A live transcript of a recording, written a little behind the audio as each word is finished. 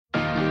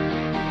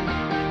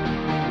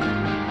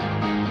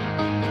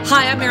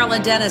Hi, I'm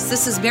Marilyn Dennis.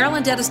 This is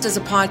Marilyn Dennis Does a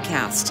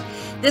Podcast.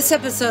 This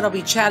episode, I'll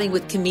be chatting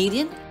with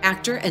comedian,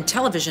 actor, and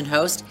television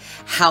host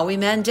Howie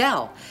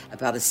Mandel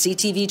about a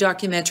CTV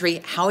documentary,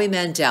 Howie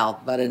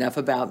Mandel, but enough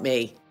about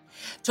me.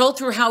 Told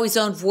through Howie's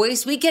own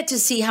voice, we get to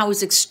see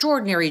Howie's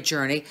extraordinary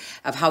journey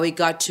of how he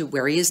got to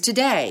where he is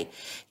today,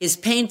 his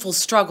painful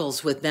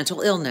struggles with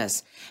mental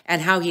illness,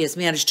 and how he has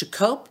managed to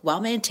cope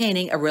while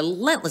maintaining a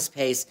relentless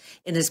pace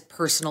in his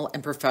personal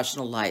and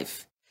professional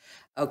life.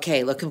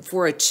 Okay, looking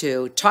forward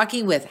to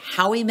talking with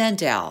Howie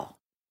Mandel.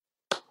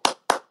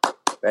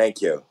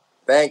 Thank you.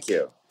 Thank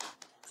you.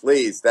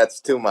 Please,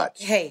 that's too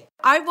much. Hey,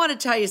 I want to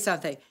tell you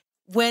something.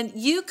 When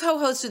you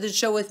co-hosted the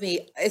show with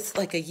me, it's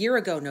like a year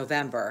ago,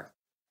 November,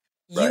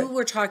 you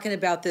were talking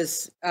about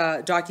this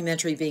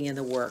documentary being in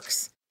the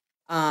works.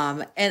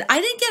 And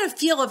I didn't get a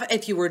feel of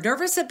if you were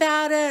nervous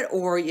about it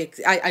or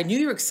I knew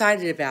you were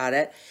excited about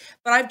it.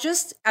 But I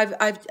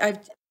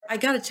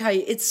got to tell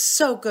you, it's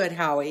so good,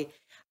 Howie.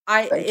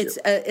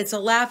 It's a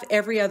laugh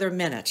every other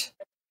minute.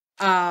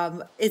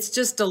 It's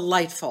just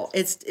delightful.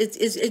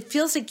 It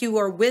feels like you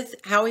are with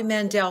Howie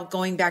Mandel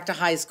going back to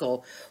high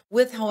school,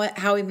 with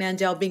Howie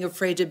Mandel being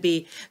afraid to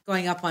be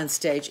going up on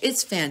stage.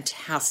 It's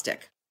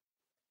fantastic.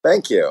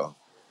 Thank you.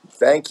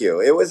 Thank you.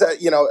 It was,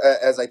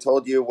 as I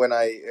told you when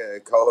I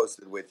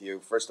co-hosted with you,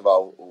 first of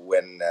all,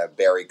 when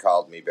Barry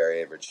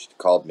Average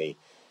called me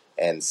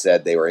and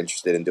said they were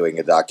interested in doing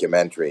a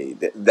documentary,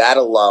 that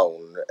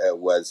alone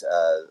was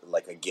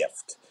like a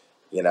gift.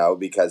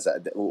 Because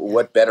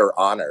what better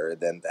honor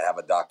than to have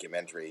a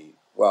documentary?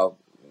 Well,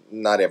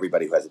 not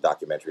everybody who has a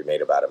documentary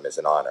made about him is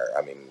an honor.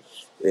 I mean,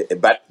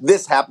 but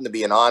this happened to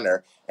be an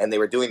honor, and they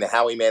were doing the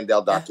Howie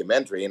Mandel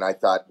documentary, and I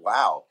thought,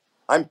 wow,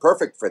 I'm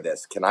perfect for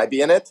this. Can I be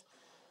in it?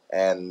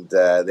 And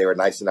they were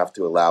nice enough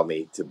to allow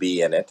me to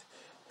be in it.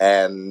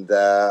 And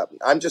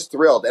I'm just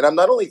thrilled. And I'm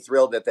not only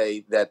thrilled that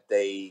they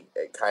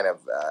kind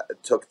of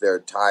took their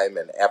time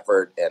and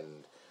effort and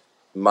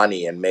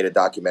money and made a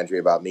documentary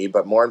about me,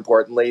 but more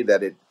importantly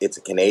that it's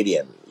a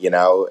Canadian,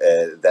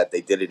 that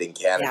they did it in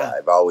Canada. Yeah.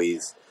 I've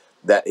always,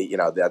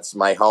 that's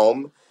my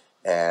home,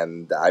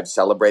 and I've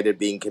celebrated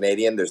being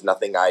Canadian. There's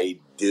nothing I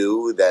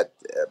do that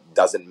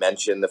doesn't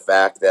mention the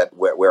fact that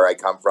where I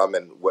come from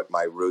and what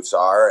my roots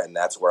are, and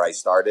that's where I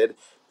started.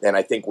 And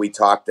I think we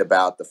talked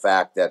about the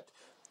fact that,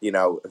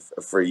 I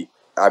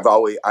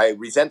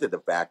resented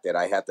the fact that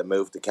I had to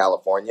move to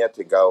California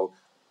to go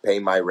pay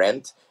my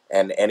rent,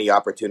 and any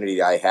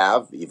opportunity I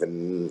have,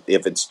 even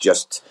if it's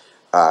just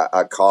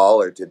a call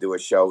or to do a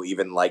show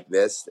even like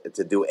this,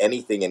 to do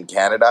anything in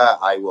Canada,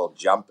 I will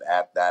jump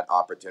at that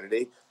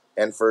opportunity.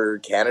 And for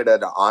Canada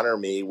to honor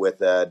me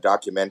with a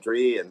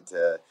documentary and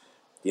to,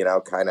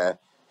 kind of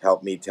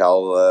help me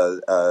tell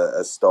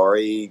a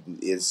story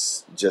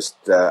is just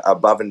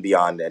above and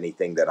beyond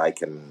anything that I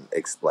can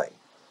explain.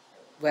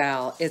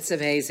 Wow, it's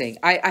amazing.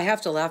 I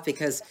have to laugh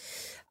because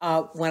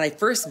when I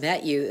first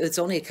met you, it's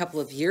only a couple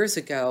of years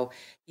ago,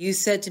 you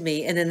said to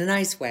me, and in a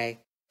nice way,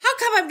 how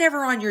come I'm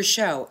never on your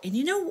show? And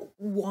you know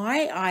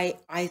why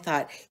I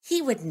thought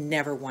he would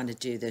never want to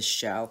do this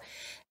show?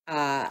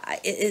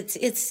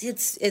 It's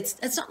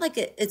not like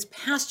it's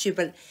past you,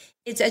 but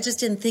I just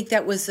didn't think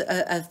that was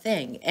a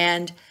thing.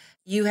 And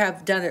you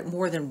have done it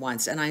more than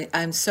once, and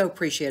I'm so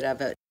appreciative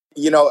of it.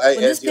 When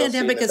this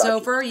pandemic is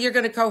over, you're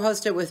going to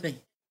co-host it with me.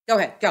 Go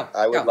ahead, go.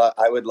 I would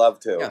love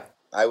to. Go.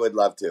 I would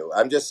love to.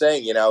 I'm just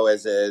saying,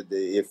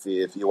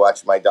 if you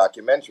watch my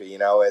documentary,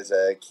 as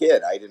a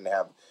kid, I didn't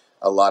have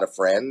a lot of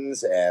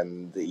friends,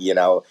 and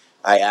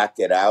I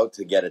acted out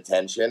to get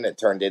attention. It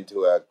turned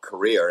into a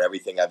career.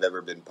 Everything I've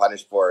ever been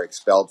punished for,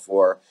 expelled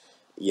for,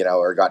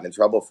 or gotten in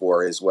trouble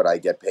for is what I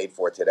get paid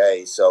for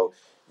today. So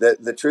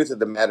the truth of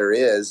the matter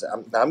is,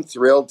 I'm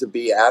thrilled to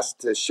be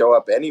asked to show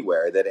up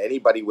anywhere, that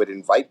anybody would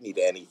invite me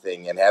to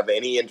anything and have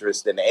any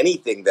interest in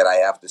anything that I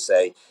have to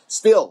say.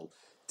 Still,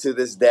 to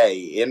this day,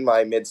 in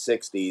my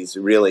mid-60s,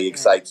 really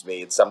excites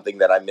me. It's something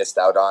that I missed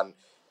out on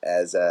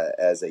as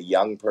a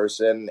young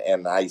person,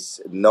 and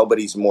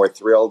nobody's more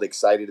thrilled,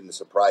 excited, and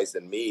surprised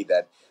than me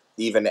that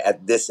even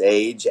at this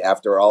age,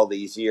 after all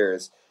these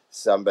years,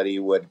 somebody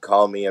would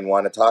call me and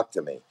want to talk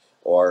to me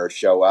or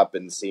show up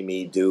and see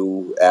me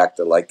act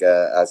like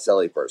a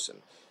silly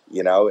person,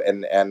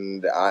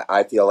 and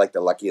I feel like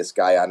the luckiest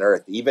guy on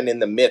earth, even in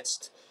the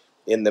midst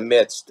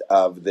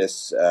of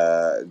this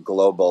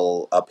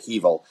global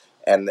upheaval.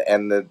 And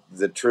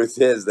the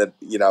truth is that,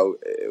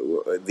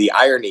 the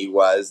irony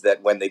was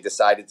that when they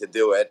decided to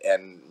do it,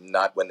 and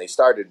not when they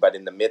started, but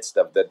in the midst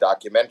of the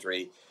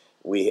documentary,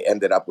 we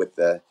ended up with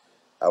a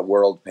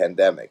world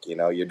pandemic.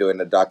 You're doing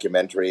a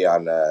documentary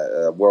on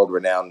a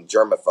world-renowned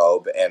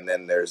germaphobe, and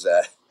then there's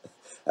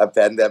a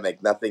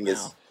pandemic. Nothing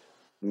is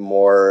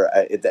more,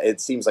 it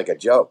seems like a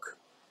joke.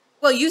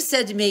 Well, you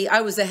said to me,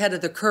 I was ahead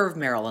of the curve,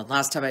 Marilyn,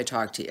 last time I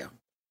talked to you.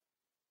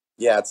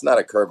 Yeah, it's not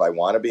a curve I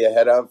want to be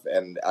ahead of,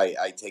 and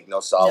I take no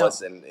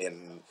solace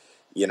in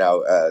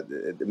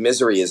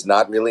misery is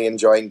not really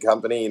enjoying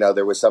company.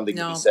 There was something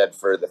to be said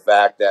for the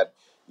fact that,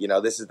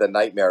 this is the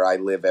nightmare I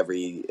live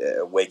every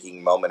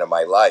waking moment of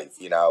my life,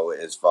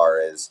 as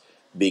far as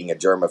being a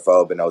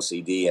germaphobe and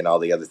OCD and all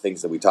the other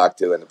things that we talked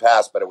to in the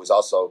past, but it was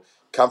also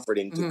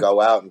comforting to go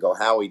out and go,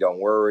 Howie, don't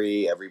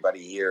worry.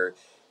 Everybody here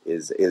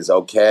is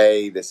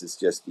okay. This is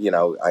just,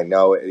 I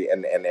know,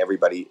 and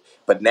everybody,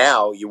 but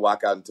now you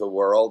walk out into the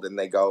world and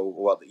they go,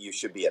 well, you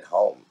should be at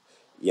home,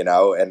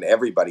 and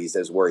everybody's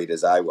as worried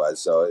as I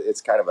was. So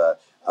it's kind of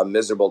a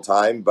miserable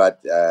time,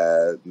 but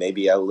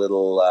maybe a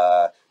little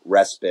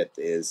respite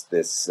is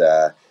this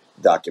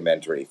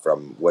documentary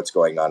from what's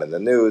going on in the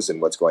news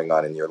and what's going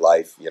on in your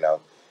life.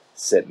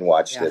 Sit and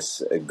watch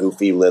this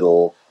goofy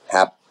little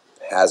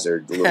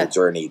haphazard little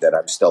journey that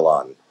I'm still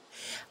on.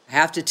 I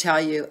have to tell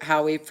you,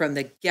 Howie, from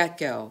the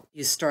get-go,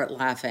 you start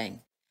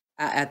laughing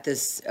at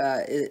this,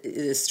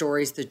 the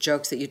stories, the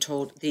jokes that you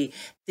told, the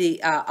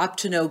up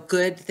to no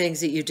good things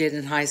that you did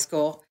in high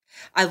school.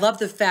 I love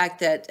the fact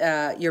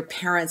that your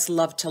parents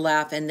loved to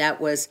laugh, and that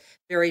was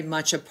very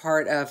much a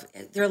part of,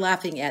 they're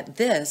laughing at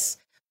this.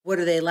 What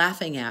are they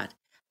laughing at?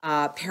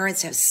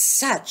 Parents have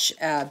such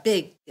a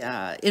big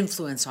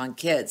influence on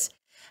kids.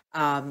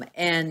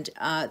 It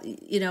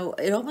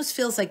almost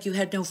feels like you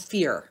had no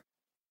fear.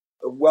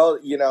 Well,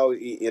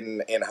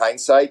 in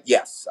hindsight,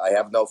 yes, I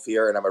have no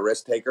fear and I'm a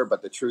risk taker.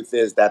 But the truth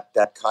is that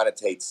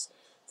connotates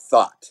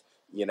thought.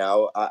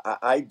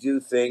 I do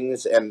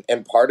things,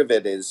 and part of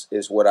it is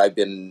what I've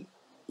been,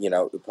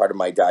 part of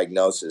my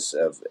diagnosis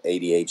of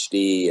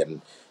ADHD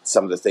and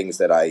some of the things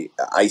that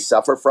I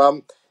suffer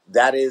from.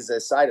 That is a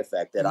side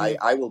effect that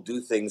I will do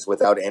things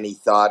without any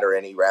thought or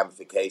any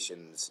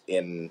ramifications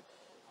in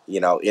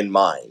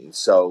mind.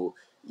 So,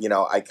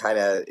 I kind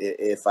of,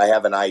 if I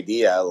have an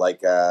idea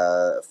like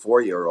a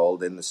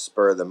 4-year-old in the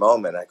spur of the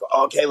moment, I go,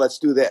 okay, let's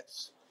do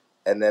this.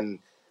 And then,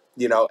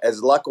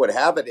 as luck would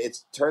have it, it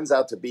turns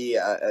out to be,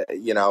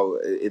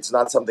 it's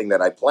not something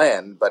that I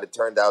planned, but it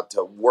turned out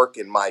to work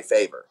in my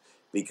favor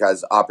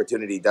because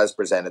opportunity does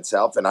present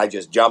itself and I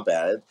just jump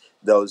at it.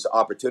 Those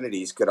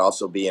opportunities could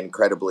also be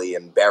incredibly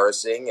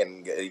embarrassing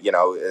and,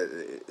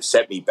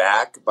 set me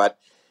back. But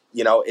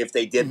if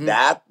they did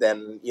that,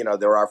 then,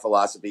 there are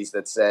philosophies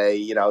that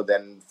say,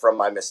 then from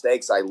my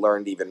mistakes, I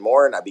learned even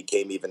more and I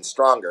became even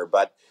stronger.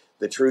 But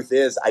the truth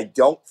is, I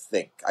don't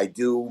think I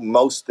do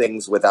most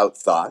things without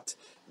thought.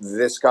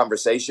 This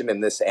conversation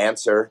and this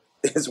answer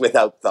is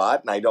without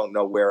thought, and I don't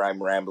know where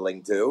I'm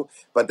rambling to,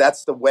 but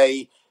that's the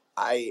way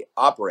I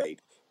operate.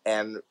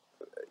 And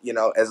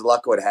as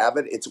luck would have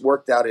it, it's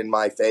worked out in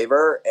my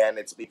favor, and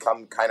it's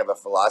become kind of a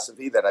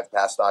philosophy that I've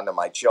passed on to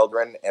my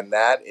children. And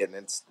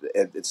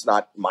it's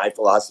not my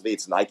philosophy;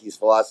 it's Nike's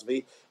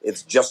philosophy.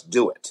 It's just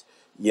do it,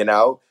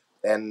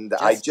 and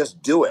I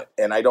just do it,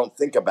 and I don't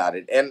think about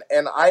it. And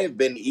I have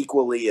been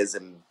equally as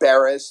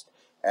embarrassed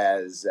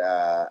as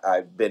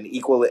I've been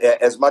equally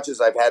as much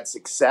as I've had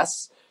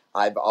success.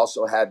 I've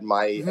also had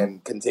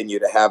and continue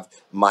to have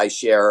my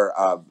share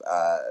of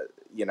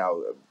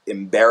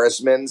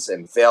embarrassments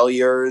and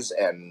failures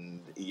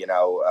and,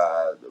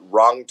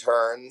 wrong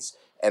turns.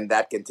 And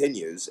that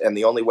continues. And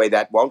the only way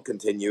that won't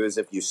continue is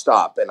if you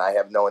stop. And I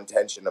have no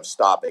intention of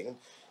stopping.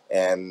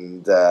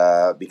 And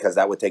because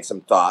that would take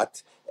some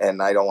thought.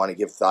 And I don't want to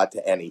give thought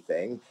to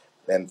anything.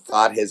 And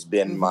thought has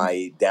been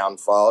my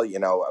downfall.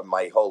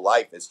 My whole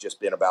life has just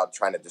been about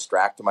trying to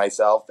distract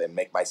myself and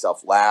make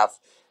myself laugh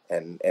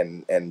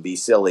and be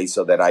silly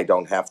so that I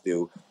don't have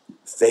to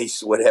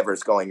face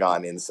whatever's going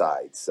on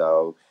inside.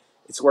 So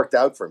it's worked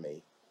out for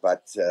me,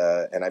 but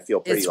and I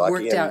feel pretty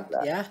lucky. It's worked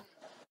out, yeah.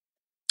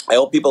 I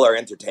hope people are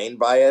entertained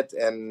by it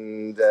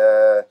and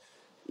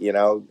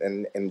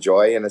and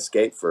enjoy and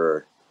escape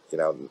for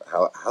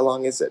how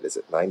long is it? Is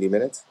it 90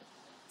 minutes?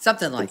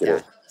 Something like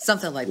that.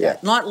 Something like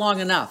that. Not long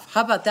enough.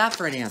 How about that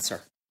for an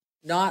answer?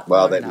 Not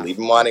well. Long Then enough. Leave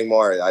them wanting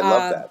more. I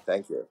love that.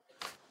 Thank you.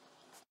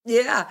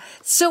 Yeah.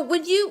 So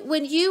when you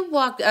when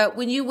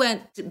you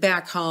went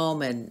back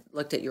home and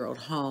looked at your old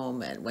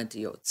home and went to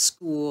your old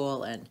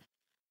school and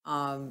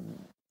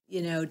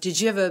did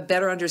you have a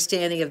better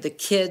understanding of the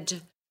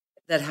kid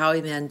that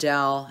Howie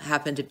Mandel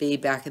happened to be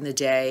back in the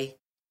day?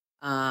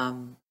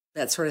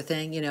 That sort of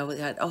thing.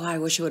 I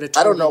wish you would have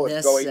told I don't know me if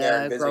this going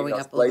there and visiting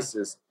those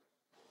places.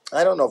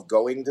 I don't know if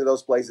going to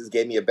those places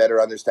gave me a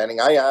better understanding.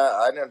 I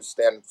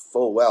understand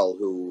full well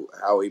who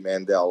Howie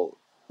Mandel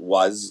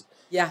was.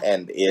 Yeah.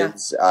 And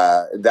is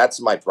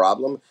that's my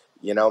problem.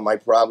 My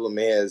problem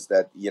is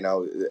that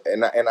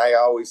and I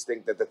always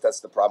think that that's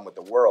the problem with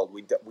the world.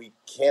 We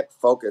can't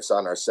focus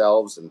on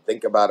ourselves and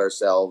think about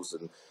ourselves.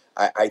 And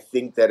I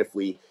think that if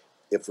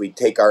we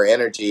take our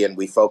energy and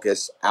we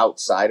focus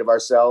outside of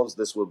ourselves,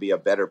 this will be a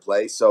better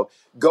place. So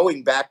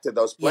going back to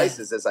those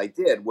places as I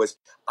did was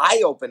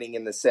eye-opening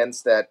in the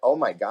sense that, oh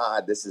my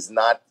God, this is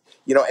not.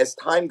 As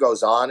time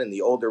goes on and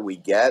the older we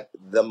get,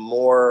 the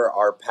more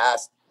our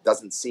past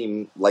doesn't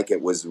seem like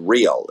it was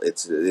real.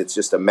 It's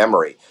just a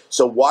memory.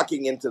 So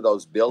walking into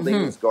those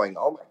buildings going,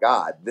 oh my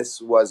God,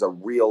 this was a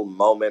real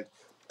moment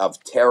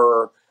of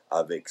terror,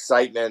 of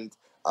excitement,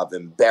 of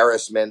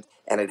embarrassment,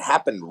 and it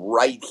happened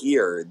right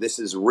here. This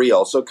is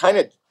real. So kind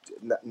of,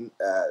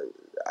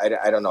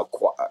 I don't know,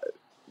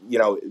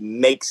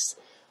 makes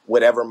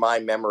whatever my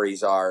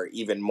memories are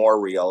even more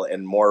real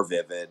and more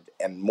vivid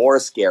and more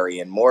scary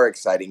and more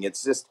exciting.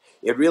 It's just,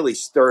 it really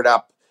stirred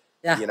up,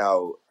 Yeah. you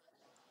know,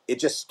 it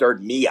just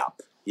stirred me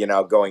up,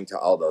 going to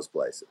all those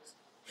places.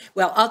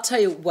 Well, I'll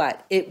tell you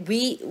what.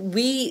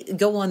 We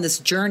go on this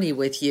journey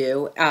with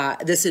you,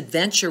 this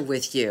adventure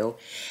with you,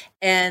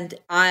 and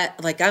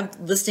I'm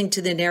listening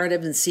to the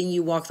narrative and seeing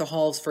you walk the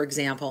halls, for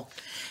example,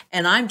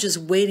 and I'm just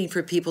waiting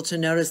for people to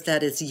notice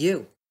that it's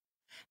you,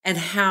 and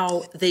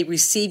how they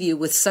receive you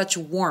with such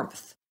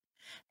warmth,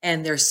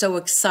 and they're so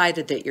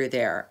excited that you're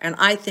there, and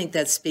I think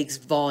that speaks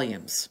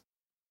volumes.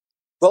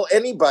 Well,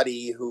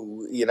 anybody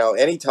who,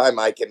 anytime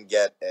I can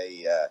get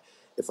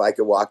if I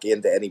could walk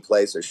into any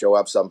place or show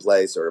up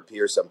someplace or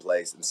appear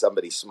someplace and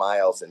somebody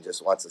smiles and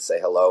just wants to say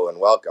hello and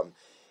welcome,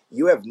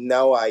 you have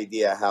no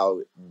idea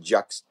how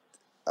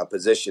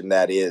juxtaposition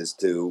that is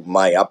to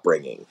my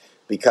upbringing.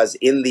 Because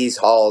in these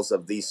halls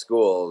of these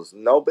schools,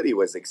 nobody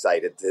was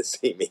excited to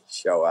see me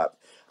show up.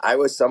 I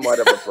was somewhat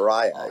of a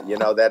pariah.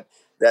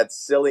 That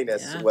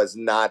silliness Yeah. was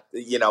not,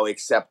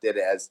 accepted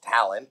as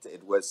talent.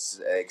 It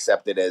was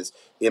accepted as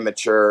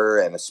immature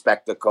and a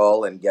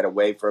spectacle and get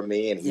away from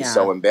me. And he's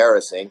so Yeah.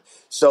 embarrassing.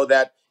 So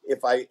that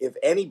if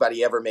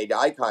anybody ever made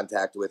eye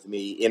contact with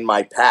me in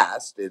my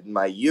past, in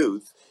my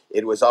youth,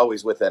 it was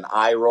always with an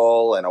eye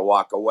roll and a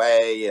walk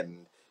away.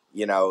 And,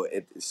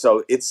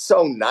 so it's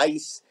so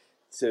nice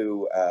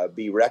to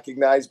be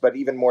recognized, but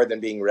even more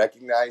than being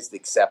recognized,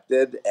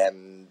 accepted,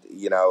 and,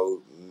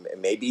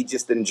 maybe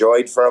just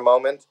enjoyed for a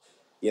moment.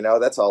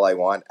 That's all I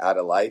want out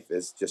of life,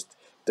 is just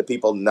the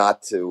people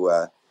not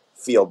to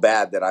feel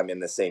bad that I'm in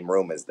the same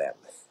room as them.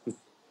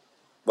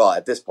 Well,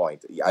 at this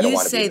point, I don't You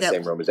want to be say in the that.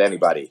 same room as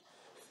anybody.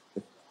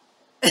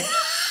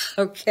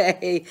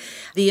 Okay.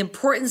 The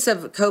importance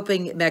of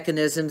coping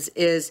mechanisms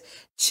is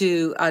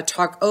to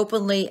talk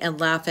openly, and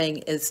laughing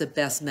is the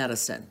best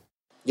medicine.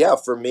 Yeah,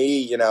 for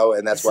me, and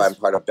that's This why I'm is,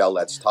 part of Bell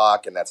Let's yeah.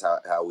 Talk, and that's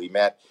how we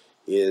met,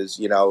 is,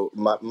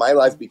 my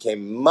life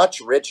became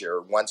much richer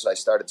once I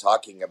started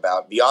talking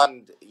about,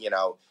 beyond,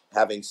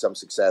 having some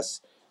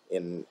success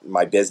in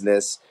my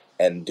business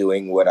and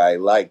doing what I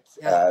liked.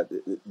 Yeah.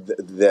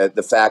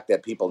 The fact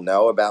that people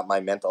know about my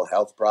mental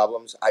health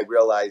problems, I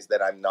realized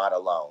that I'm not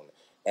alone.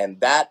 And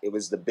that, it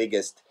was the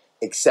biggest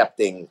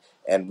accepting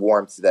and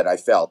warmth that I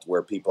felt,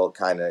 where people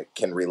kind of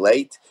can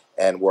relate,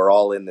 and we're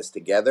all in this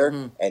together,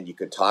 Mhm. and you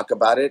could talk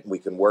about it, and we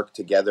can work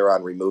together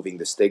on removing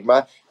the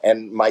stigma.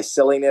 And my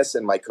silliness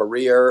and my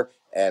career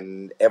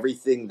and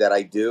everything that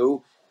I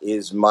do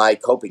is my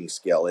coping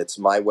skill. It's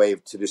my way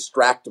to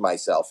distract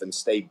myself and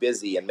stay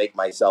busy and make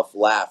myself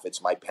laugh.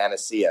 It's my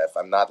panacea. If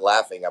I'm not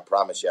laughing, I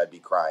promise you I'd be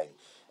crying.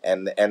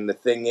 And the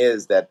thing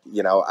is that,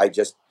 I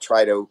just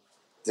try to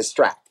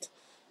distract.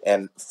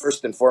 And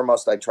first and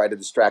foremost, I try to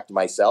distract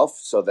myself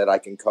so that I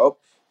can cope.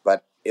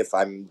 But if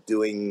I'm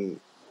doing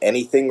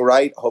anything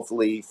right,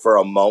 hopefully for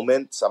a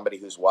moment, somebody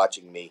who's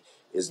watching me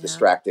is Yeah.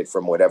 distracted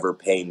from whatever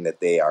pain that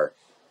they are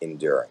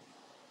enduring.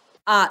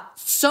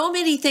 So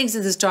many things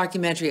in this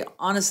documentary.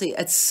 Honestly,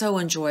 it's so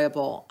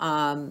enjoyable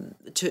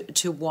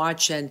to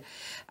watch, and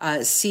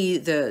see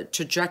the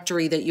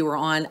trajectory that you were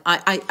on.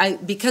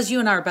 Because you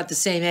and I are about the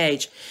same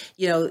age,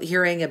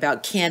 hearing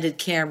about Candid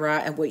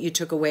Camera and what you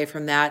took away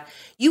from that.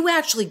 You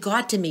actually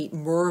got to meet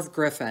Merv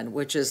Griffin,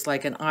 which is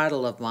like an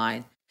idol of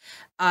mine,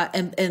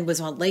 and was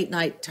on late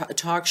night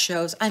talk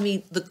shows. I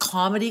mean, the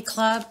Comedy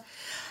Club.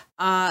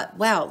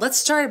 Wow.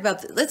 Let's talk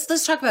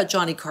about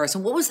Johnny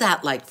Carson. What was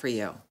that like for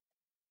you?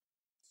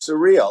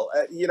 Surreal.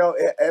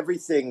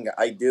 Everything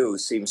I do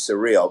seems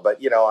surreal, but,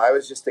 I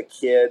was just a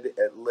kid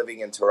living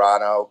in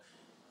Toronto,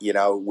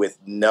 with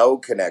no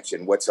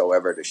connection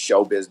whatsoever to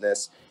show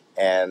business.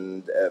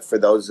 And for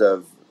those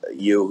of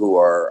you who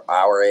are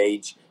our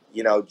age,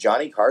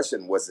 Johnny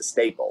Carson was a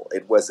staple.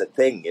 It was a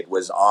thing. It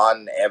was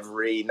on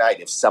every night.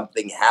 If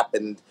something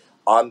happened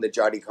on the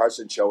Johnny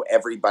Carson show,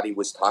 everybody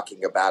was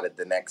talking about it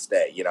the next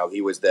day.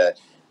 He was the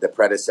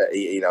predecessor.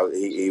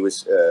 He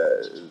was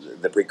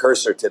the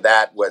precursor to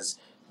that was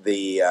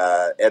the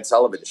Ed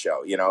Sullivan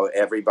Show.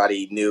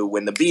 Everybody knew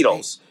when the Right.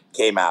 Beatles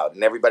came out,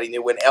 and everybody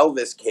knew when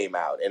Elvis came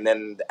out. And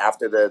then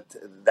after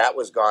that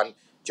was gone,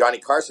 Johnny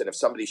Carson, if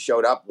somebody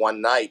showed up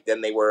one night,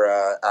 then they were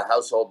a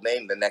household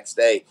name the next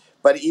day.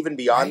 But even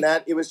beyond Right.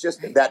 that, it was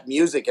just Right. that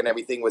music and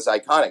everything was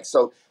iconic.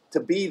 So to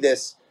be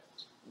this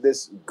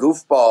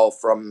goofball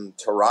from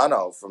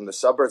Toronto, from the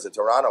suburbs of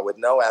Toronto, with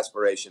no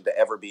aspiration to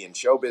ever be in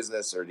show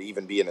business or to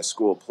even be in a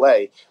school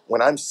play,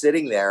 when I'm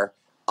sitting there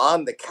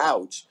on the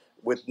couch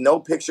with no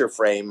picture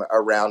frame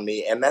around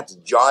me, and that's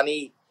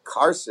Johnny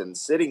Carson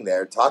sitting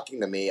there talking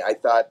to me, I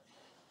thought,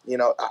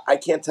 I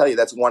can't tell you,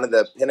 that's one of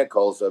the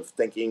pinnacles of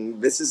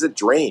thinking, this is a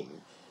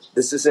dream.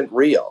 This isn't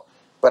real.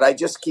 But I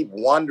just keep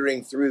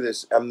wandering through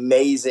this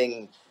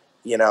amazing,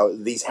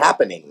 these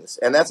happenings.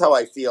 And that's how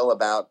I feel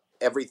about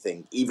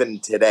everything, even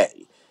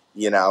today.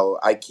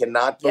 I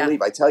cannot Yeah.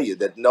 believe, I tell you,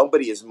 that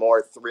nobody is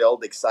more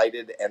thrilled,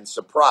 excited, and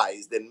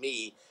surprised than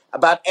me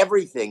about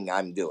everything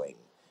I'm doing.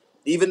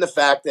 Even the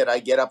fact that I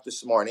get up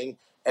this morning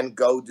and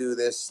go do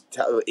this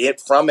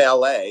from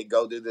LA,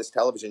 go do this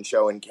television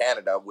show in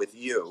Canada with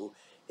you.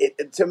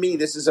 To me,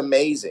 this is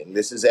amazing.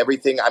 This is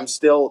everything. I'm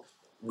still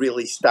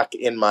really stuck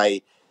in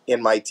my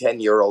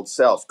 10-year-old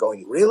self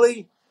going,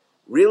 really,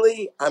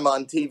 I'm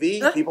on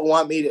TV. People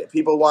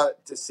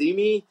want to see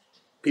me.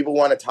 People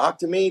want to talk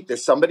to me.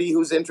 There's somebody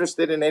who's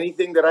interested in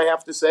anything that I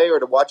have to say or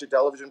to watch a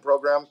television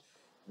program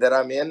that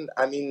I'm in.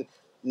 I mean,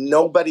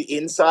 nobody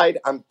inside.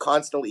 I'm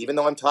constantly, even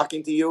though I'm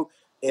talking to you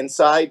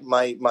inside,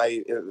 my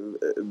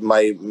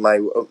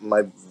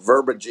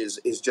verbiage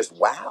is just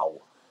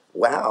wow.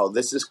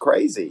 This is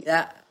crazy.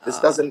 This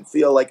doesn't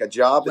feel like a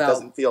job. It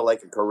doesn't feel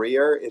like a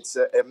career. It's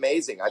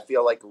amazing. I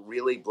feel like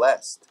really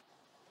blessed.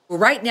 Well,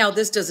 right now,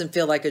 this doesn't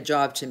feel like a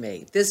job to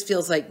me. This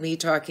feels like me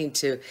talking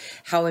to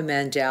Howie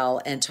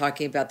Mandel and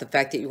talking about the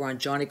fact that you were on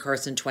Johnny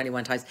Carson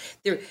 21 times.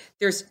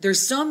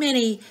 There's so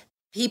many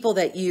people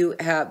that you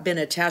have been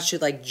attached to,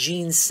 like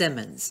Gene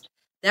Simmons.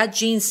 That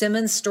Gene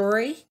Simmons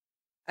story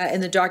in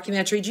the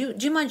documentary. Do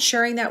you mind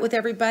sharing that with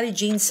everybody?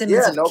 Gene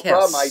Simmons. Yeah, no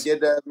problem. I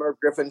did a Merv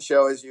Griffin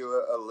show, as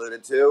you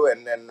alluded to,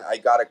 and then I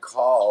got a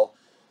call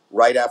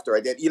right after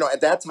I did. You know,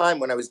 at that time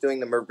when I was doing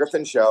the Merv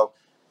Griffin show,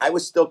 I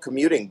was still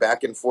commuting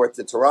back and forth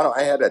to Toronto.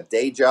 I had a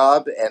day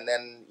job, and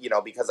then, you know,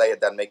 because I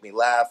had done Make Me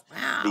Laugh,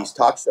 these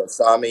talk shows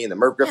saw me, and the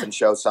Merv Griffin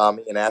show saw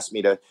me and asked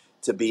me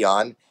to be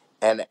on.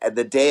 And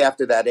the day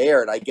after that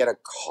aired, I get a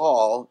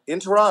call in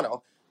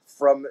Toronto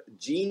from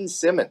Gene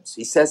Simmons.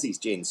 He says he's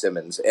Gene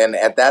Simmons. And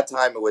at that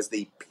time, it was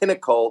the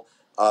pinnacle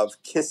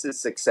of Kiss's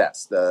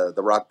success, the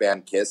rock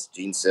band Kiss,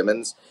 Gene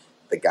Simmons,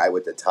 the guy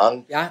with the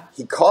tongue. Yeah.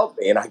 He called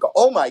me, and I go,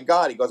 oh, my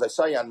God. He goes, I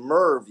saw you on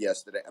Merv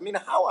yesterday. I mean,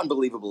 how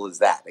unbelievable is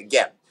that?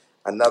 Again,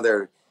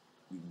 another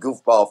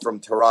goofball from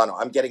Toronto.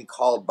 I'm getting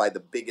called by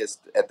the biggest,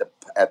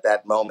 at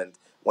that moment,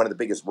 one of the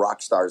biggest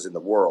rock stars in the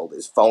world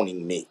is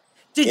phoning me.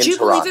 Did you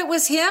believe it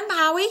was him,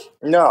 Howie?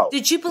 No.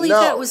 Did you believe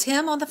that it was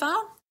him on the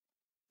phone?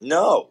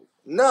 No.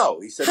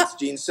 He said it's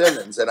Gene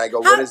Simmons. And I go,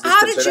 what is this?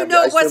 How did you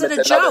know it wasn't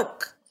a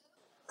joke?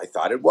 I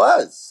thought it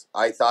was.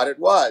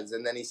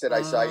 And then he said,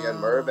 I saw you on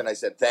Merv. And I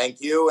said,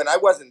 thank you. And I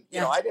wasn't, you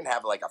know, I didn't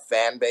have like a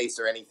fan base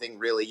or anything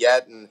really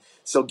yet. And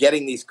so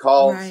getting these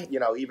calls, you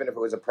know, even if it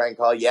was a prank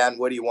call, and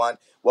what do you want?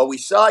 Well, we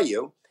saw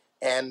you.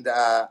 And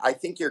I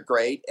think you're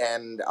great.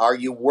 And are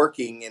you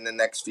working in the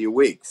next few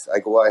weeks? I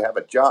go, well, I have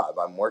a job.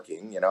 I'm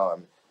working. You know,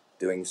 I'm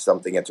doing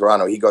something in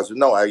Toronto. He goes,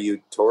 no, are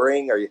you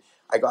touring?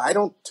 I go, I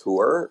don't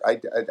tour. I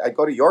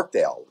go to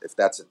Yorkdale if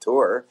that's a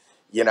tour,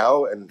 you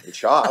know, and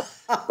shop.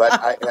 But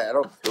I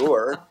don't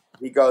tour.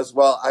 He goes,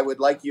 well, I would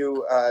like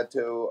you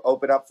to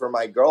open up for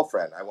my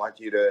girlfriend. I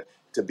want you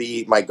to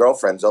be my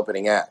girlfriend's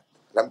opening act.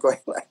 And I'm going,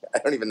 I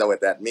don't even know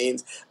what that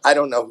means. I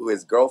don't know who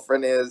his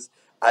girlfriend is.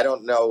 I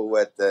don't know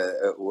what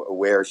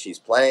where she's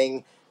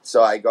playing.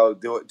 So I go,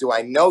 do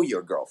I know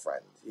your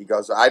girlfriend? He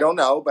goes, I don't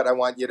know, but I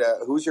want you to,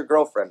 who's your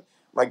girlfriend?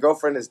 My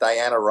girlfriend is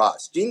Diana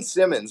Ross. Gene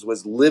Simmons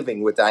was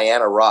living with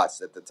Diana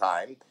Ross at the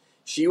time.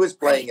 She was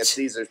playing at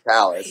Caesar's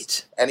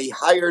Palace, and he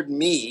hired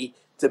me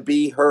to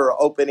be her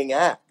opening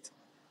act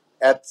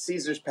at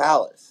Caesar's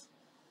Palace,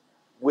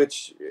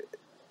 which,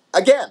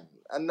 again,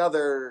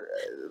 another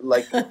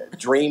like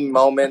dream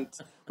moment,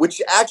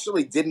 which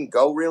actually didn't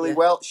go really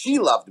well. She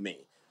loved me.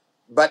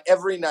 But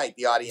every night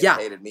the audience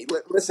hated me.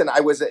 Listen,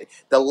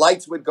 the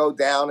lights would go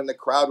down and the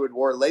crowd would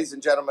roar. Ladies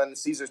and gentlemen,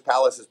 Caesar's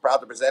Palace is proud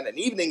to present an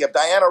evening of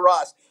Diana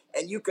Ross.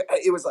 And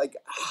it was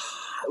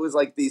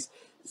like these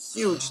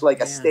huge,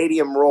 a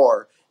stadium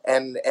roar.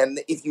 And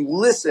if you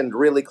listened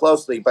really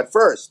closely, but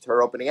first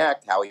her opening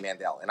act, Howie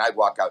Mandel, and I'd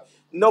walk out.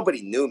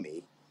 Nobody knew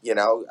me. You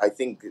know, I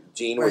think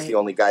Gene was the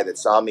only guy that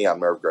saw me on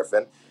Merv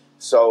Griffin.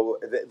 So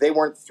they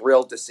weren't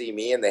thrilled to see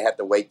me, and they had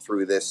to wait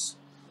through this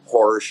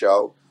horror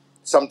show.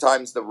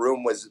 Sometimes the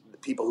room was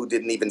people who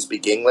didn't even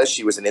speak English.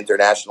 She was an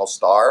international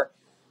star.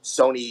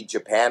 Sony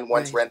Japan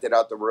once rented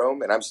out the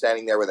room, and I'm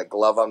standing there with a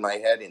glove on my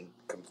head in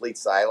complete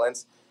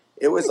silence.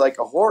 It was like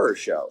a horror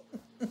show.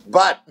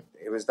 But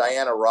it was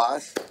Diana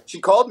Ross. She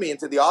called me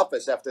into the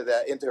office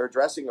into her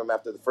dressing room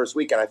after the first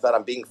week, and I thought,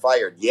 I'm being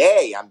fired.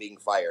 Yay, I'm being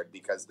fired,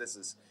 because this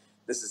is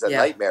a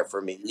nightmare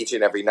for me each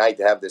and every night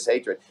to have this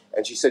hatred.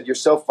 And she said, you're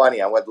so funny.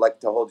 I would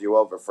like to hold you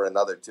over for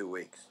another 2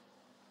 weeks.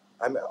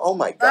 Oh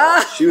my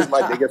God, she was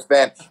my biggest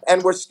fan.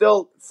 And we're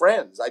still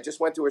friends. I just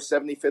went to her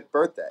 75th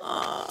birthday.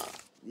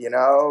 You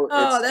know?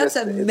 That's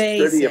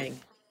amazing.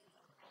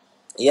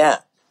 Yeah.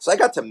 So I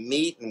got to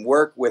meet and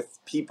work with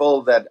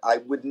people that I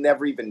would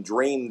never even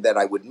dream that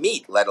I would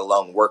meet, let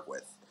alone work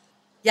with.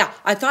 Yeah,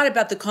 I thought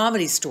about the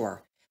Comedy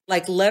Store.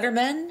 Like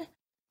Letterman.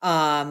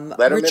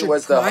 Letterman Richard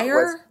was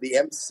Pryor? the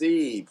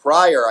MC.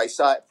 Pryor, I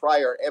saw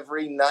Pryor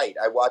every night.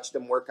 I watched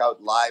him work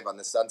out live on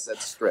the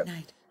Sunset Strip.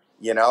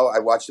 You know, I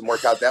watched him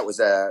work out. That was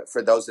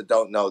for those that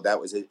don't know, that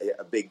was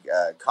a big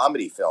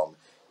comedy film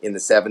in the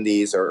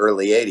 70s or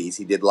early 80s.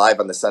 He did Live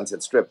on the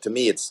Sunset Strip. To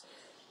me, it's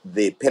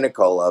the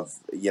pinnacle of,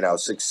 you know,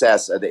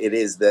 success. It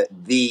is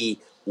the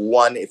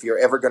one, if you're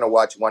ever going to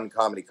watch one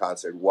comedy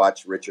concert,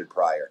 watch Richard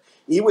Pryor.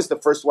 He was the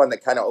first one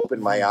that kind of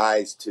opened my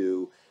eyes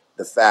to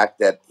the fact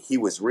that he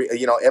was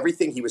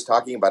everything he was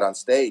talking about on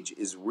stage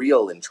is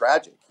real and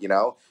tragic,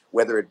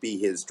 whether it be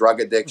his drug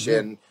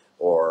addiction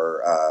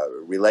or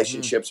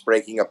relationships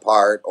breaking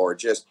apart or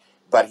just,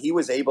 but he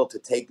was able to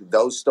take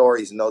those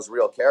stories and those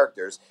real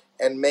characters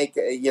and make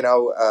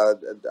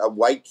a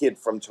white kid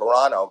from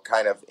Toronto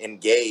kind of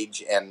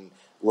engage and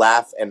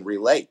laugh and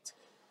relate.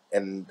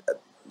 And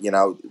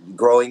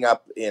growing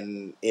up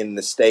in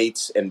the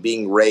States and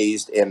being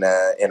raised in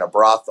a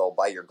brothel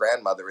by your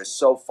grandmother is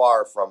so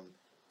far from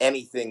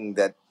anything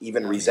that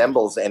even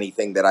resembles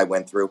anything that I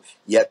went through.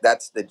 Yet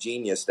that's the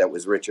genius that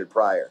was Richard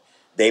Pryor.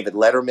 David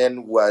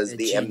Letterman was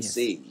the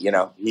MC.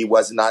 He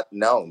was not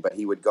known, but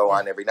he would go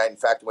on every night. In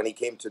fact, when he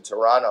came to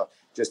Toronto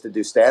just to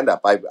do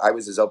stand-up, I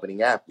was his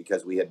opening act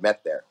because we had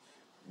met there.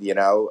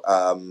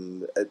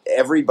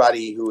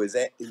 Everybody who is,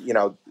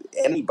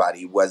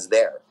 anybody was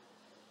there.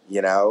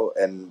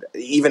 And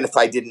even if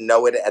I didn't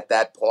know it at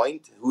that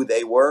point, who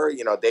they were,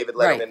 David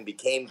Letterman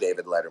became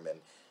David Letterman.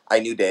 I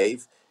knew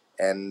Dave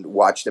and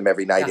watched him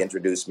every night,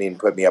 introduce me and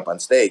put me up on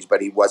stage,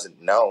 but he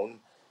wasn't known.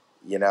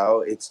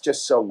 It's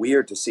just so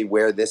weird to see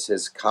where this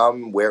has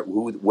come,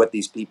 what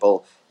these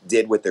people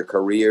did with their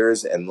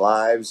careers and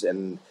lives,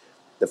 and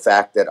the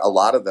fact that a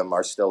lot of them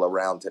are still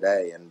around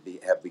today and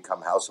have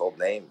become household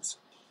names.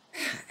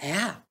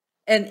 Yeah.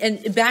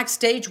 And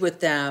backstage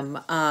with them,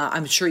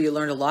 I'm sure you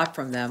learned a lot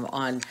from them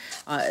on,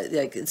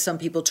 like some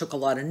people took a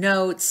lot of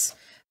notes.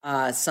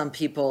 Some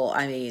people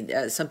I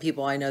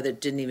know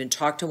that didn't even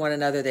talk to one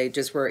another. They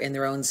just were in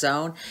their own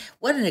zone.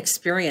 What an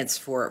experience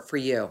for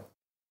you.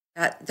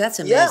 That's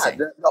amazing.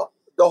 Yeah,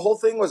 the whole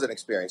thing was an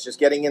experience. Just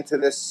getting into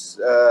this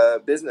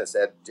business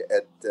at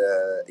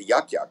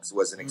Yuk Yuk's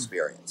was an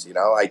experience.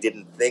 I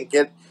didn't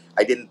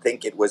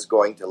think it was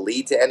going to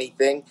lead to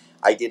anything.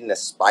 I didn't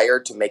aspire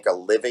to make a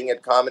living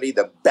at comedy.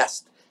 The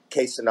best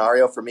case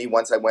scenario for me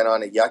once I went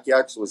on at Yuk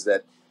Yuk's was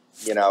that,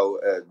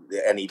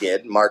 and he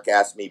did. Mark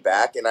asked me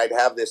back, and I'd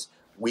have this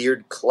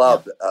weird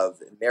club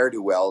of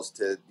ne'er-do-wells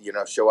to,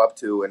 show up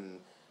to and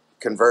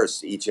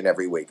converse each and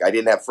every week. I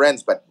didn't have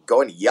friends, but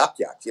going to Yuk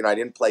Yuk's, I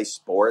didn't play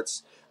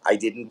sports. I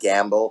didn't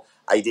gamble.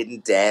 I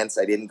didn't dance.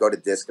 I didn't go to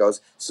discos.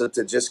 So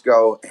to just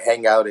go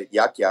hang out at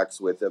Yuk Yuk's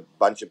with a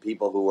bunch of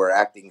people who were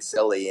acting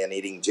silly and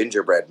eating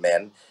gingerbread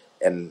men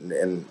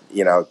and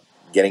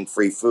getting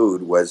free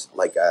food was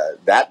like,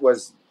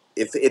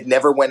 if it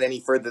never went any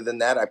further than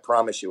that, I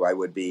promise you I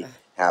would be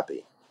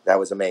happy. That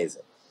was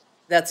amazing.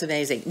 That's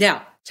amazing.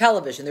 Now,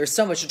 television, there's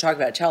so much to talk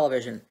about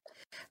television,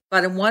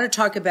 but I want to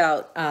talk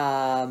about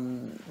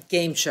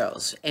game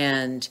shows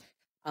and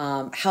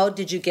how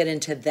did you get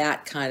into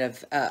that kind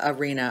of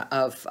arena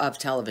of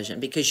television?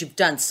 Because you've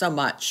done so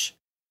much.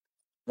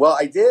 Well,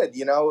 I did,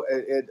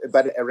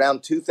 but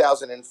around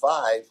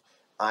 2005,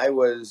 I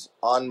was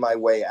on my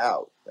way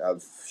out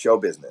of show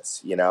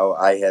business.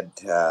 I had,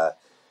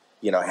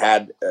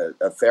 had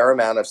a fair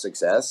amount of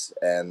success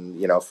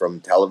and, from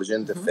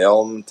television to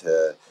film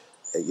to,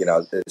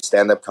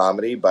 stand-up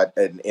comedy. But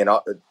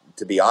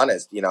to be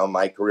honest,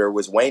 my career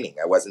was waning.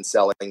 I wasn't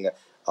selling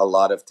a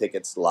lot of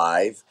tickets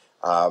live.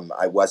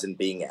 I wasn't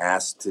being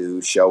asked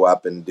to show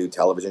up and do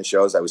television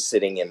shows. I was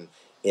sitting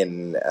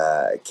in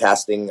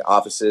casting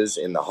offices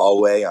in the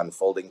hallway on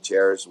folding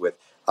chairs with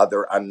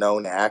other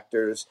unknown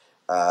actors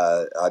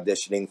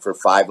auditioning for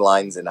 5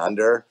 lines and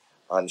under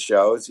on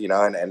shows,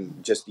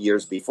 and just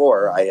years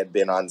before I had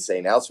been on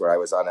St. Elsewhere. I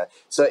was on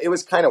so it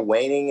was kind of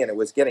waning and it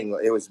was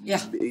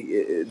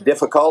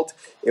difficult.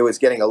 It was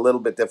getting a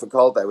little bit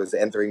difficult. I was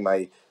entering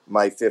my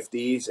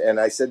 50s and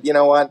I said, you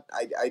know what?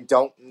 I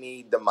don't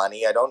need the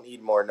money. I don't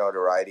need more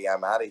notoriety.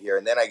 I'm out of here.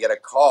 And then I get a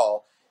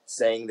call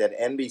saying that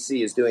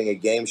NBC is doing a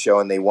game show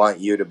and they want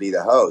you to be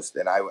the host.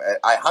 And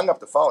I hung up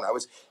the phone. I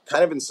was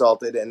kind of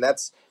insulted. And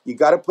you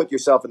got to put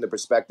yourself in the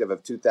perspective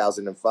of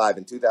 2005.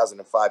 In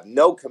 2005,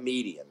 no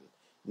comedian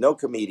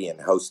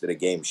hosted a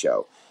game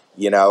show.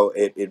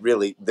 It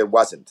really, there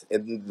wasn't.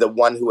 And the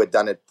one who had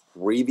done it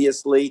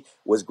previously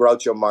was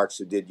Groucho Marx,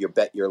 who did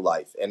Bet Your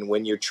Life. And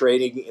when you're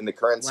trading in the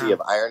currency of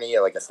irony,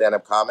 like a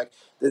stand-up comic,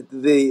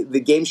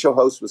 the game show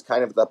host was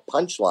kind of the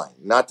punchline.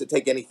 Not to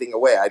take anything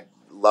away. I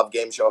love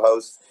game show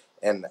hosts,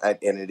 and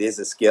it is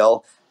a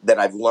skill that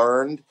I've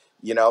learned,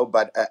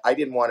 but I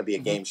didn't want to be a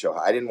game show.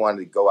 I didn't want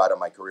to go out of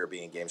my career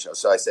being a game show.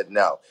 So I said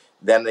no.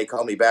 Then they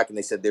called me back and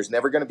they said, there's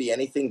never going to be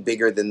anything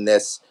bigger than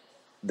this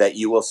that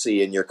you will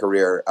see in your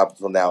career up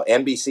until now.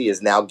 NBC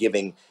is now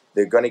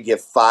they're going to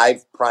give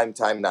 5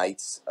 primetime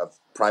nights of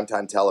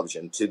primetime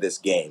television to this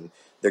game.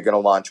 They're going to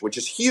launch, which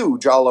is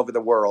huge all over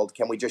the world.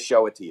 Can we just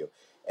show it to you?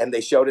 And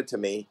they showed it to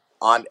me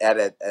at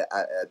a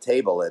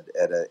table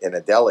in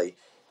a deli.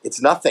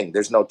 It's nothing.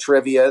 There's no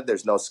trivia.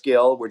 There's no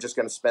skill. We're just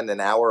going to spend an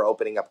hour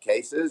opening up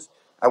cases.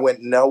 I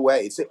went, no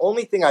way. It's the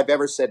only thing I've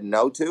ever said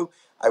no to.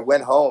 I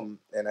went home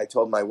and I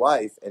told my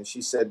wife, and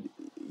she said,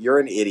 you're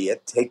an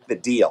idiot. Take the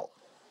deal.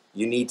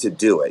 You need to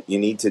do it. You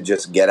need to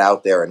just get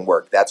out there and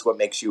work. That's what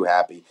makes you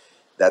happy.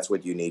 That's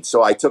what you need.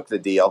 So I took the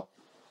deal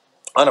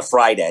on a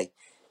Friday,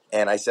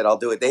 and I said, I'll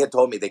do it. They had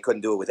told me they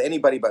couldn't do it with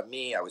anybody but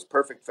me. I was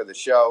perfect for the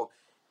show.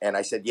 And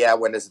I said, yeah,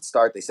 when does it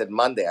start? They said,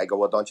 Monday. I go,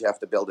 well, don't you have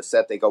to build a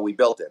set? They go, we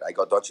built it. I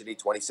go, don't you need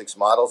 26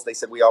 models? They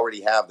said, we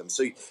already have them.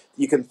 So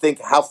you can think,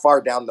 how far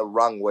down the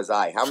rung was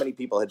I? How many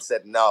people had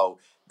said no,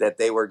 that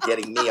they were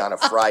getting me on a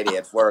Friday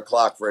at 4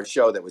 o'clock for a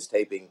show that was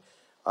taping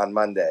on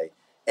Monday?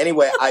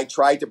 Anyway, I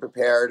tried to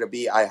prepare to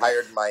be, I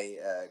hired my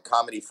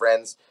comedy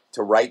friends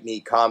to write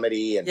me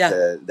comedy. And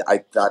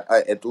I thought,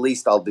 at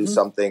least I'll do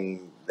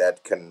something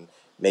that can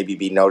maybe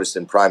be noticed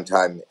in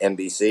primetime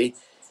NBC.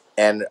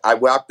 And I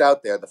walked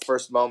out there. The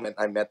first moment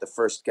I met the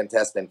first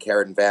contestant,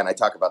 Karen Van. I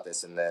talk about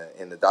this in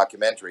the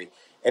documentary,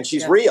 and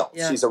she's real.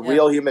 She's a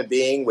real human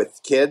being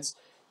with kids.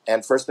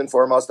 And first and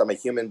foremost, I'm a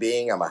human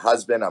being. I'm a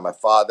husband. I'm a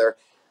father.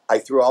 I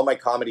threw all my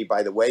comedy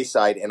by the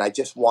wayside, and I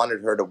just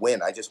wanted her to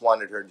win. I just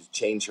wanted her to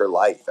change her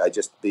life.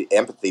 The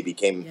empathy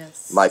became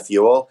my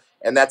fuel.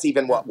 And that's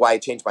even why I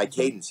changed my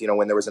cadence. You know,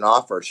 when there was an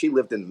offer, she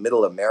lived in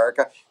middle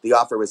America. The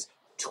offer was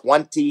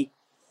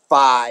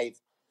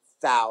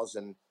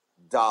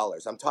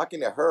 $25,000. I'm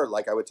talking to her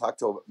like I would talk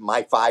to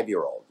my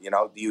 5-year-old. You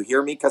know, do you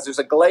hear me? Because there's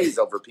a glaze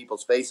over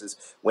people's faces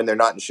when they're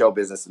not in show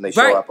business and they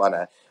show up on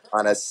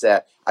a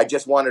set. I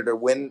just wanted her to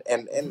win,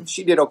 and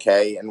she did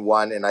okay and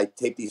won. And I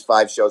taped these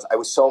 5 shows. I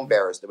was so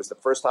embarrassed. It was the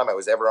first time I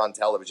was ever on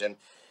television,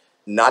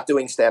 not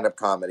doing stand-up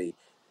comedy,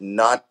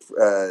 not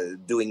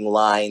doing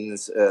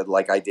lines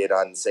like I did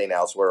on St.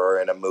 Elsewhere or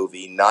in a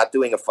movie, not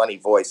doing a funny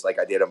voice like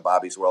I did on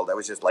Bobby's World. I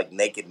was just like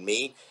naked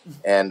me.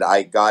 And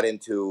I got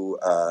into,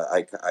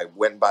 I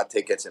went and bought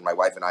tickets, and my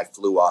wife and I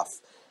flew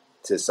off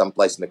to some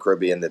place in the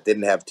Caribbean that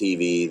didn't have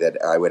TV, that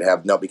I would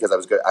have because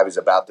I was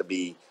about to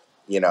be,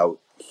 you know,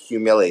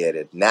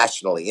 humiliated,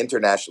 nationally,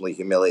 internationally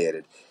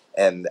humiliated.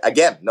 And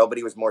again,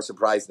 nobody was more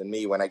surprised than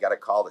me when I got a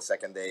call the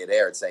second day it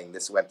aired saying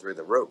this went through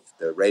the roof.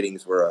 The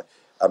ratings were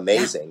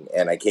amazing.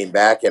 And I came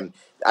back, and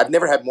I've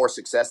never had more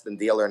success than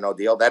Deal or No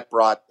Deal. That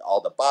brought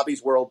all the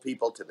Bobby's World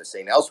people to the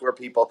St. Elsewhere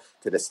people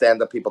to the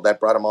stand-up people. That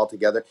brought them all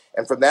together.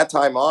 And from that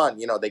time on,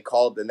 you know, they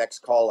called, the next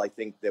call I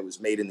think that was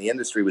made in the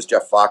industry was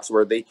Jeff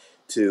Foxworthy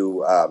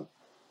to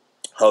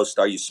host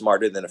Are You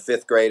Smarter Than a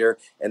Fifth Grader?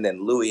 And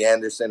then Louis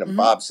Anderson and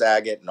Bob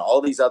Saget and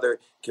all these other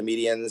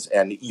comedians.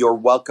 And You're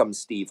Welcome,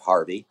 Steve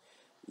Harvey.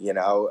 You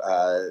know,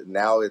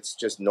 now it's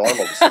just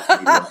normal to see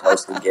comedians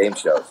hosting game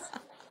shows.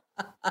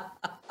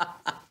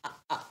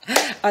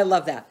 I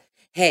love that.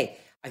 Hey,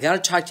 I got to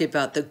talk to you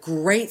about the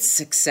great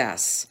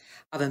success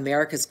of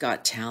America's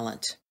Got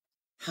Talent.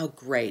 How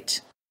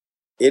great.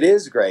 It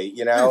is great,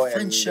 you know, What a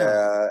fun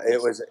show.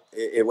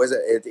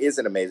 It is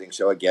an amazing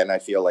show. Again, I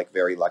feel like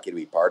very lucky to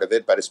be part of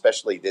it, but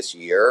especially this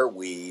year,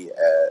 we,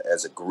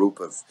 as a group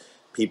of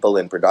people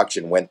in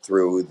production, went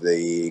through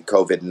the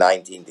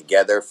COVID-19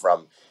 together.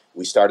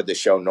 We started the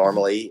show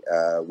normally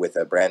with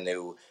a brand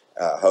new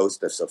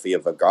host of Sofia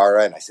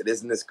Vergara, and I said,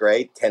 isn't this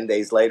great? 10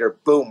 days later,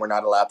 boom, we're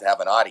not allowed to have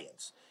an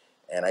audience.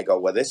 And I go,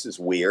 well, this is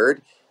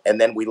weird.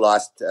 And then we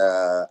lost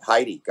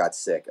Heidi, got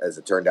sick. As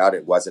it turned out,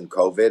 it wasn't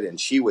COVID, and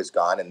she was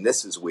gone, and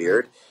this is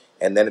weird.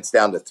 And then it's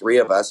down to 3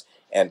 of us,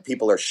 and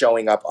people are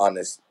showing up on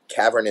this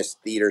cavernous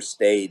theater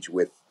stage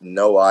with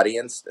no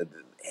audience,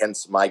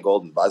 hence my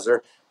golden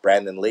buzzer,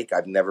 Brandon Leake.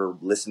 I've never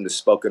listened to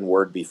spoken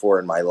word before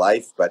in my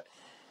life, but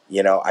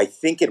you know, I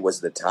think it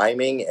was the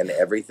timing and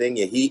everything.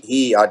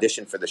 He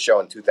auditioned for the show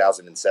in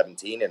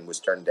 2017 and was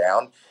turned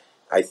down.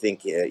 I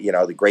think, you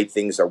know, the great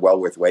things are well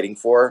worth waiting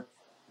for.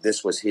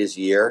 This was his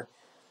year.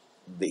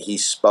 He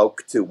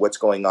spoke to what's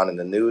going on in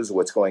the news,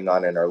 what's going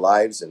on in our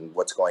lives, and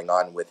what's going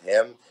on with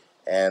him.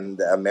 And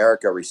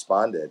America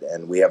responded.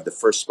 And we have the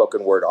first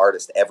spoken word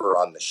artist ever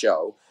on the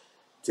show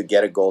to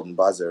get a golden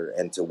buzzer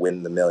and to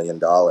win the $1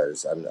 million.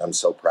 I'm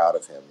so proud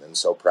of him and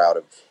so proud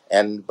of.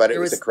 But it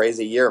was a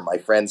crazy year. My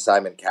friend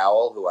Simon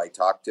Cowell, who I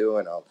talked to,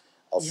 and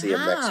I'll see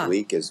him next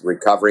week, is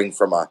recovering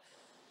from a,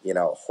 you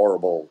know,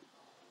 horrible.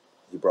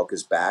 He broke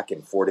his back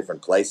in 4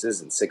 different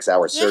places and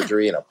 6-hour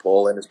surgery and a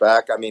pull in his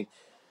back. I mean,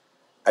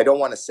 I don't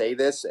want to say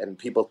this, and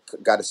people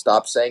got to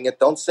stop saying it.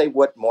 Don't say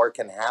what more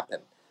can happen,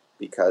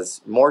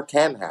 because more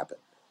can happen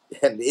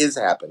and is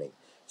happening.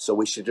 So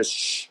we should just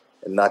shh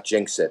and not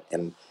jinx it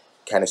and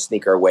kind of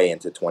sneak our way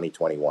into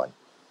 2021.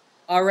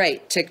 All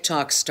right,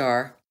 TikTok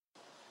star.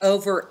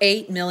 Over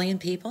 8 million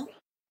people?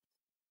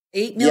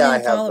 8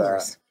 million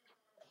followers.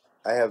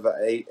 I have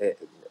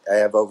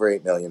over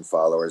 8 million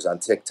followers on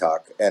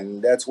TikTok,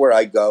 and that's where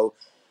I go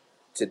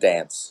to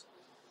dance.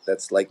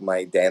 That's like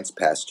my dance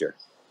pasture.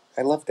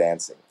 I love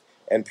dancing.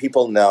 And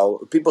people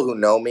who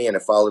know me and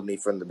have followed me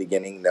from the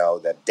beginning know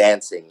that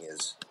dancing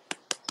is,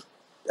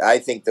 I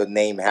think the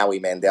name Howie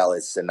Mandel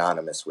is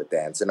synonymous with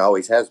dance and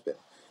always has been.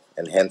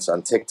 And hence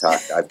on TikTok,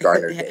 I've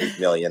garnered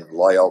 8 million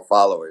loyal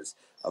followers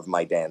of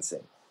my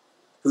dancing,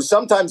 who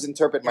sometimes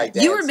interpret my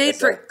dance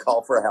as a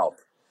call for help.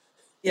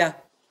 Yeah.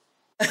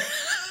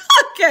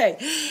 Okay.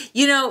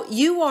 You know,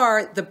 you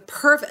are the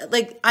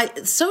perfect,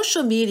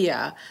 social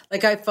media,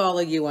 like I follow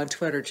you on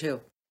Twitter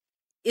too,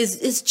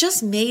 is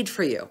just made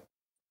for you.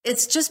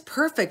 It's just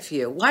perfect for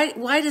you.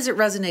 Why does it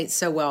resonate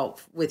so well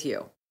with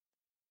you?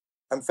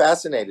 I'm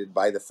fascinated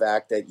by the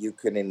fact that you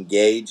can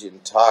engage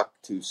and talk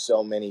to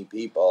so many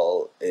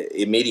people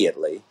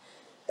immediately.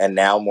 And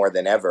now more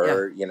than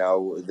ever,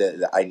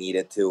 I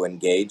needed to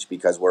engage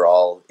because we're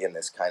all in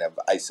this kind of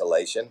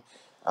isolation.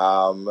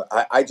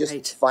 I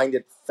just find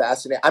it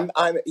fascinating.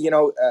 I'm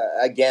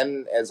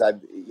again, as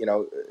I've,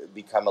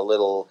 become a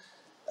little,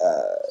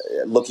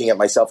 looking at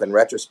myself in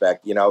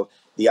retrospect,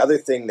 the other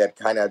thing that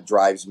kind of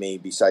drives me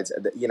besides,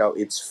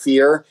 it's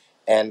fear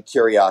and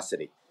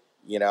curiosity.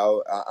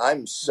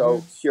 I'm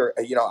so curious,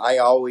 I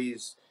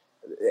always,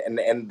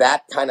 and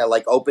that kind of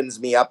like opens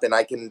me up, and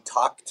I can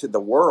talk to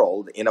the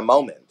world in a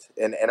moment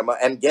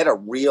and get a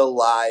real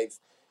live,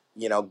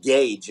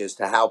 gauge as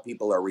to how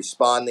people are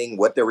responding,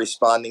 what they're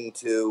responding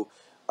to,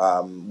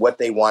 what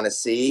they want to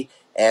see.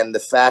 And the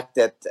fact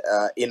that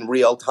in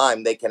real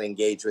time they can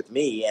engage with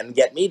me and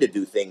get me to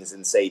do things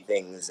and say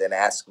things and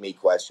ask me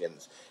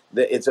questions.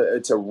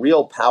 It's a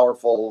real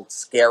powerful,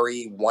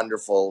 scary,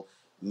 wonderful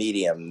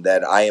medium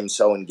that I am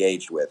so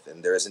engaged with.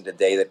 And there isn't a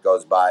day that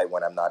goes by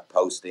when I'm not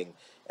posting.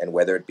 And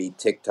whether it be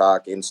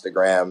TikTok,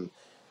 Instagram,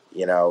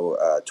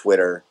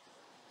 Twitter,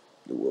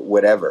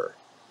 whatever,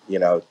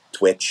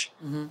 Twitch,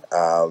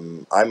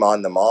 I'm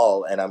on them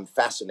all, and I'm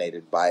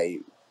fascinated by,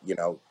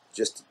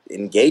 just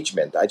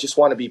engagement. I just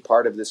want to be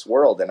part of this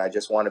world, and I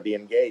just want to be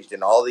engaged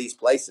in all these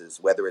places,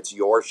 whether it's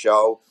your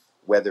show,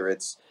 whether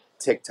it's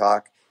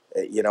TikTok,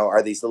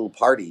 are these little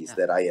parties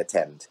that I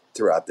attend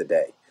throughout the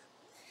day.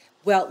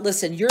 Well,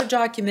 listen, your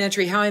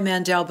documentary, Howie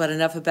Mandel, But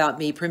Enough About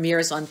Me,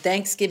 premieres on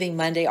Thanksgiving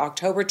Monday,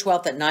 October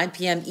 12th at 9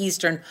 p.m.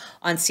 Eastern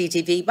on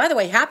CTV. By the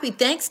way, happy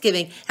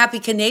Thanksgiving. Happy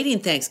Canadian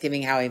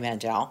Thanksgiving, Howie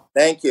Mandel.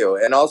 Thank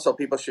you. And also,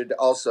 people should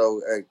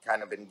also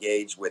kind of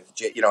engage with,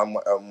 I'm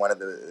one of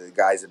the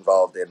guys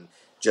involved in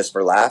Just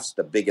for Laughs,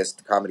 the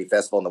biggest comedy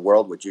festival in the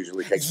world, which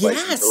usually takes place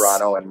in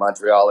Toronto and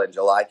Montreal in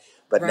July.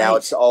 But now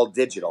it's all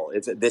digital.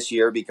 It's this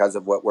year because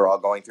of what we're all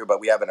going through. But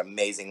we have an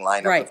amazing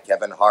lineup of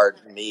Kevin Hart,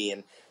 me,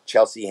 and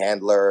Chelsea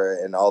Handler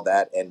and all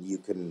that, and you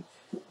can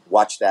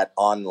watch that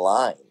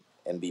online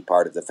and be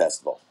part of the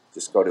festival.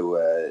 Just go to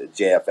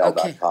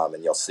jfl.com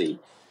and you'll see.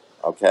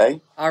 Okay?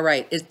 All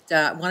right.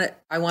 I want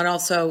to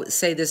also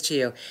say this to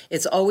you.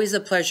 It's always a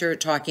pleasure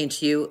talking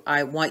to you.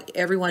 I want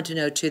everyone to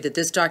know, too, that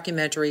this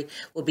documentary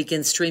will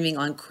begin streaming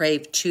on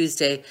Crave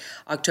Tuesday,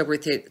 October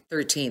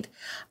 13th.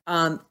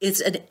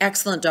 It's an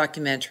excellent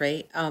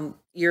documentary.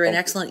 You're an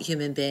excellent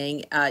human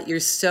being.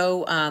 You're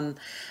so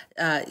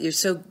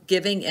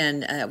giving,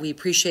 and we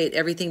appreciate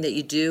everything that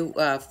you do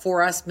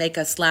for us, make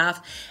us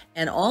laugh.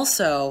 And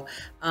also,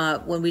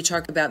 when we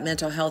talk about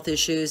mental health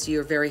issues,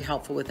 you're very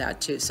helpful with that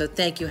too. So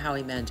thank you,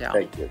 Howie Mandel.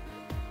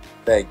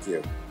 Thank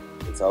you.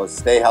 It's always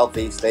stay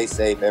healthy, stay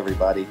safe,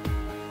 everybody.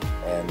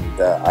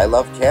 And I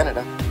love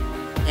Canada.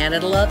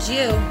 Canada loves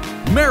you.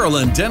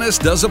 Marilyn Denis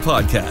Does a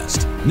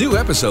Podcast. New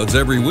episodes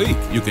every week.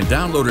 You can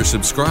download or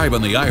subscribe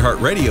on the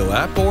iHeartRadio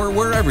app or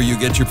wherever you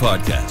get your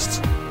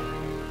podcasts.